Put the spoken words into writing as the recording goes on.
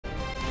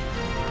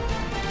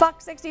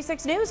Fox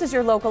 66 News is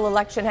your local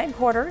election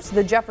headquarters.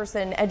 The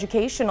Jefferson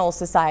Educational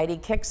Society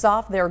kicks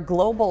off their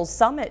global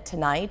summit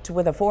tonight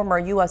with a former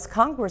U.S.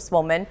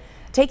 Congresswoman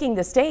taking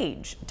the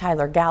stage.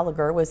 Tyler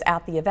Gallagher was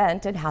at the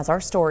event and has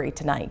our story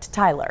tonight.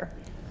 Tyler.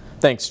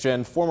 Thanks,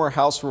 Jen. Former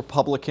House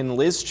Republican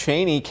Liz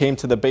Cheney came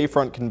to the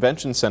Bayfront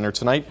Convention Center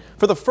tonight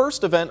for the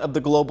first event of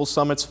the Global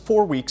Summit's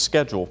 4-week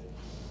schedule.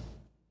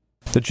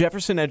 The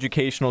Jefferson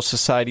Educational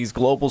Society's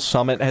Global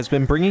Summit has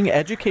been bringing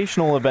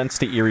educational events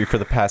to Erie for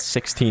the past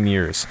 16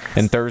 years.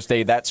 And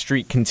Thursday, that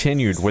streak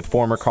continued with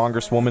former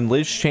Congresswoman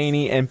Liz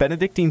Cheney and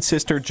Benedictine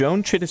sister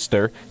Joan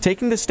Chittister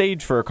taking the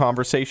stage for a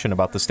conversation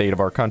about the state of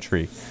our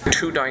country.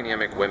 Two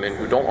dynamic women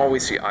who don't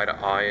always see eye to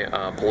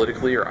eye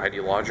politically or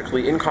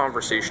ideologically in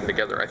conversation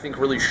together, I think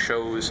really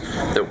shows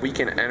that we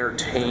can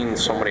entertain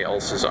somebody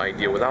else's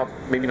idea without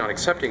maybe not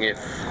accepting it,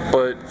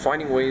 but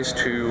finding ways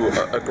to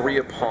agree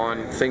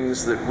upon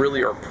things that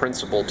really are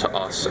principal to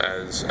us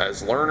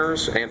as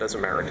learners and as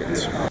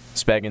Americans.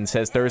 Speggin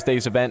says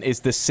Thursday's event is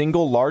the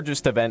single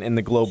largest event in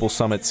the Global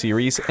Summit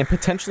series and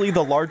potentially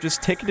the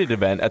largest ticketed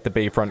event at the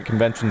Bayfront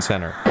Convention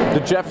Center. The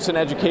Jefferson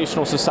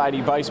Educational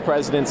Society Vice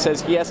President says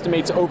he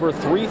estimates over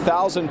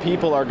 3,000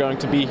 people are going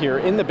to be here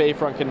in the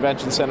Bayfront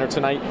Convention Center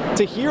tonight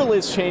to hear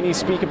Liz Cheney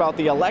speak about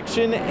the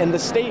election and the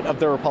state of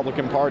the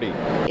Republican Party.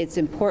 It's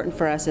important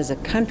for us as a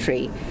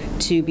country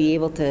to be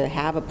able to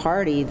have a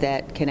party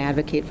that can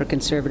advocate for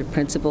conservative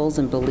principles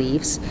and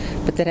beliefs,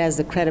 but that has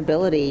the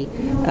credibility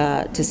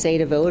to say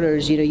to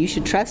voters, you know, you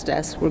should trust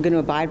us. We're going to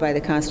abide by the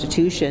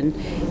Constitution,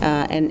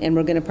 and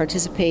we're going to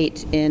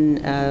participate in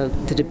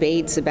the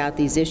debates about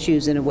these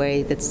issues in a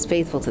way that's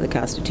faithful to the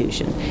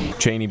Constitution.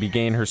 Cheney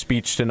began her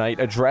speech tonight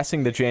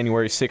addressing the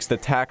January 6th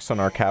attacks on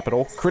our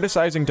Capitol,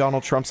 criticizing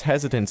Donald Trump's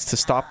hesitance to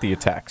stop the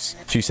attacks.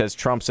 She says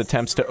Trump's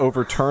attempts to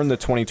overturn the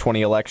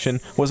 2020 election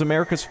was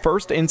America's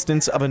first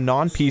instance of a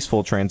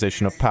non-peaceful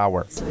transition of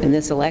power. In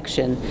this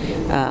election,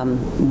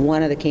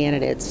 one of the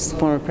candidates,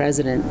 former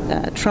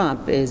President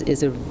Trump,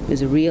 is a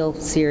real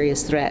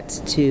serious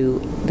threat to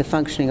the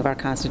functioning of our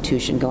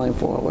Constitution going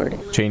forward.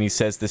 Cheney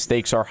says the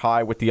stakes are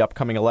high with the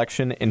upcoming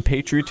election and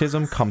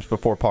patriotism comes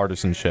before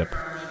partisanship.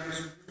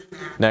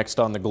 Next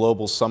on the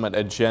Global Summit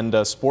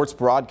agenda, sports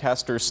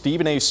broadcaster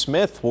Stephen A.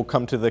 Smith will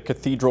come to the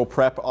Cathedral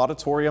Prep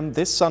Auditorium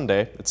this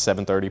Sunday at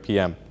 7:30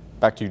 p.m.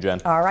 Back to you,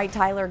 Jen. All right,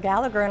 Tyler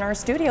Gallagher in our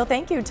studio.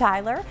 Thank you,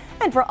 Tyler.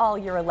 And for all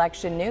your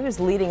election news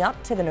leading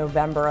up to the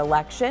November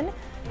election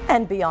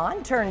and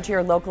beyond, turn to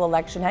your local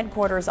election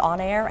headquarters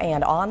on air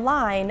and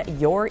online,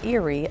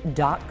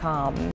 YourErie.com.